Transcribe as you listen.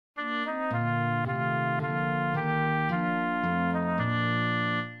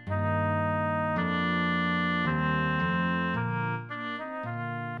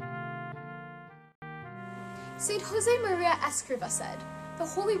Saint Josemaria Escriva said, "The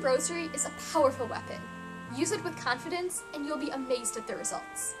Holy Rosary is a powerful weapon. Use it with confidence and you'll be amazed at the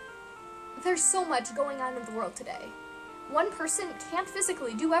results." There's so much going on in the world today. One person can't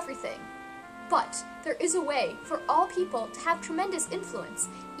physically do everything, but there is a way for all people to have tremendous influence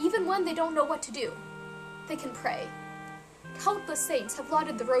even when they don't know what to do. They can pray. Countless saints have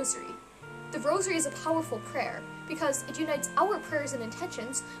lauded the Rosary. The Rosary is a powerful prayer because it unites our prayers and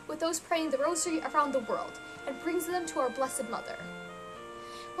intentions with those praying the Rosary around the world and brings them to our Blessed Mother.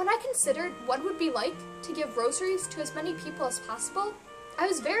 When I considered what it would be like to give rosaries to as many people as possible, I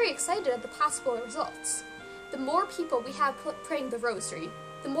was very excited at the possible results. The more people we have praying the Rosary,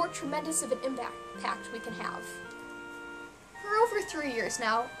 the more tremendous of an impact we can have. For over 3 years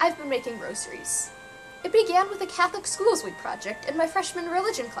now, I've been making rosaries. It began with a Catholic Schools Week project in my freshman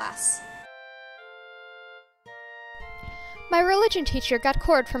religion class. My religion teacher got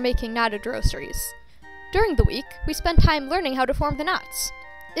cord for making knotted rosaries. During the week, we spent time learning how to form the knots.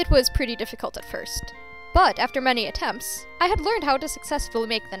 It was pretty difficult at first, but after many attempts, I had learned how to successfully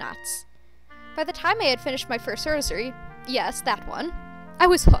make the knots. By the time I had finished my first rosary, yes, that one, I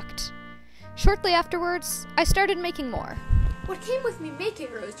was hooked. Shortly afterwards, I started making more. What came with me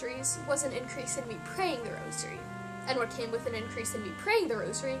making rosaries was an increase in me praying the Rosary. And what came with an increase in me praying the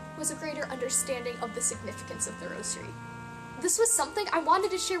Rosary was a greater understanding of the significance of the Rosary. This was something I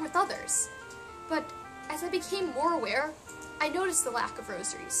wanted to share with others. But as I became more aware, I noticed the lack of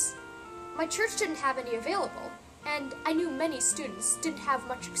rosaries. My church didn't have any available, and I knew many students didn't have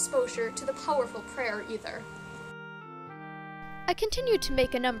much exposure to the powerful prayer either. I continued to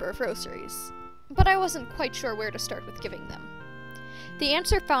make a number of rosaries, but I wasn't quite sure where to start with giving them. The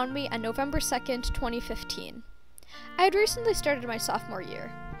answer found me on November 2nd, 2015. I had recently started my sophomore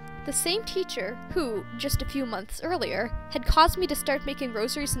year. The same teacher who, just a few months earlier, had caused me to start making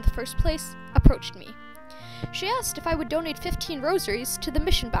rosaries in the first place, approached me. She asked if I would donate 15 rosaries to the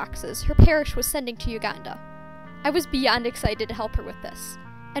mission boxes her parish was sending to Uganda. I was beyond excited to help her with this,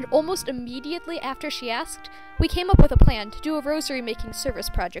 and almost immediately after she asked, we came up with a plan to do a rosary-making service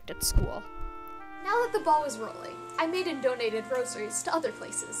project at school. Now that the ball was rolling, I made and donated rosaries to other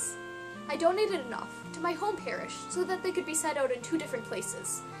places. I donated enough to my home parish so that they could be sent out in 2 different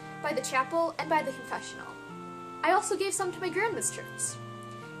places, by the chapel and by the confessional. I also gave some to my grandma's church.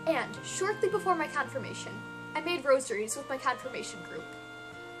 And shortly before my confirmation, I made rosaries with my confirmation group.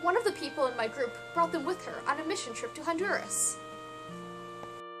 One of the people in my group brought them with her on a mission trip to Honduras.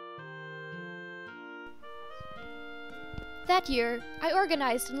 That year, I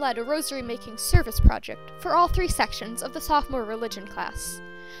organized and led a rosary-making service project for all 3 sections of the sophomore religion class.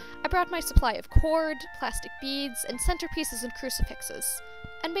 I brought my supply of cord, plastic beads, and centerpieces and crucifixes,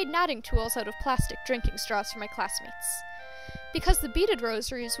 and made knotting tools out of plastic drinking straws for my classmates. Because the beaded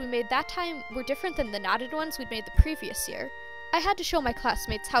rosaries we made that time were different than the knotted ones we'd made the previous year, I had to show my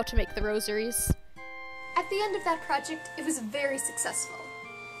classmates how to make the rosaries. At the end of that project, it was very successful.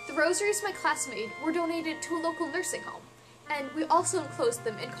 The rosaries my class made were donated to a local nursing home, and we also enclosed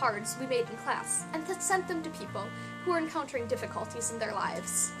them in cards we made in class and sent them to people who were encountering difficulties in their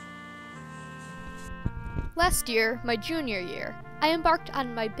lives. Last year, my junior year, I embarked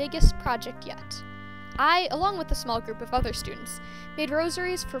on my biggest project yet. I, along with a small group of other students, made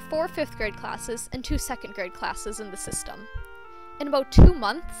rosaries for 4 5th grade classes and 2 2nd grade classes in the system. In about 2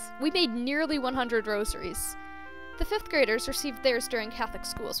 months, we made nearly 100 rosaries. The 5th graders received theirs during Catholic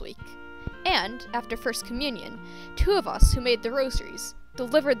Schools Week. And, after First Communion, 2 of us who made the rosaries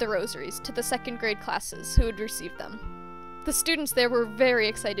delivered the rosaries to the 2nd grade classes who had received them. The students there were very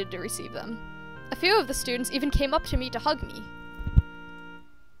excited to receive them. A few of the students even came up to me to hug me.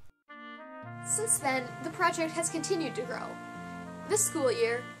 Since then, the project has continued to grow. This school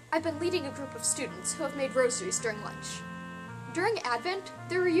year, I've been leading a group of students who have made rosaries during lunch. During Advent,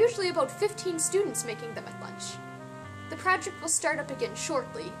 there were usually about 15 students making them at lunch. The project will start up again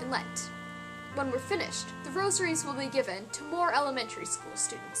shortly in Lent. When we're finished, the rosaries will be given to more elementary school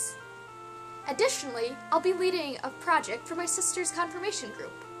students. Additionally, I'll be leading a project for my sister's confirmation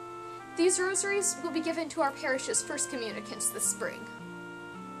group. These rosaries will be given to our parish's first communicants this spring.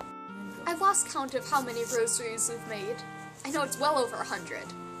 I've lost count of how many rosaries we've made. I know it's well over 100.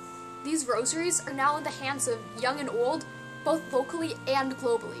 These rosaries are now in the hands of young and old, both locally and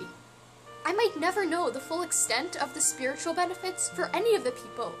globally. I might never know the full extent of the spiritual benefits for any of the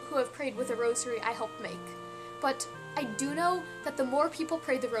people who have prayed with a rosary I helped make, but I do know that the more people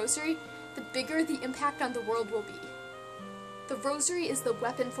pray the rosary, the bigger the impact on the world will be. The rosary is the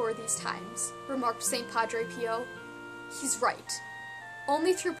weapon for these times, remarked St. Padre Pio. He's right.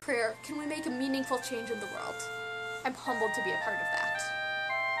 Only through prayer can we make a meaningful change in the world. I'm humbled to be a part of that.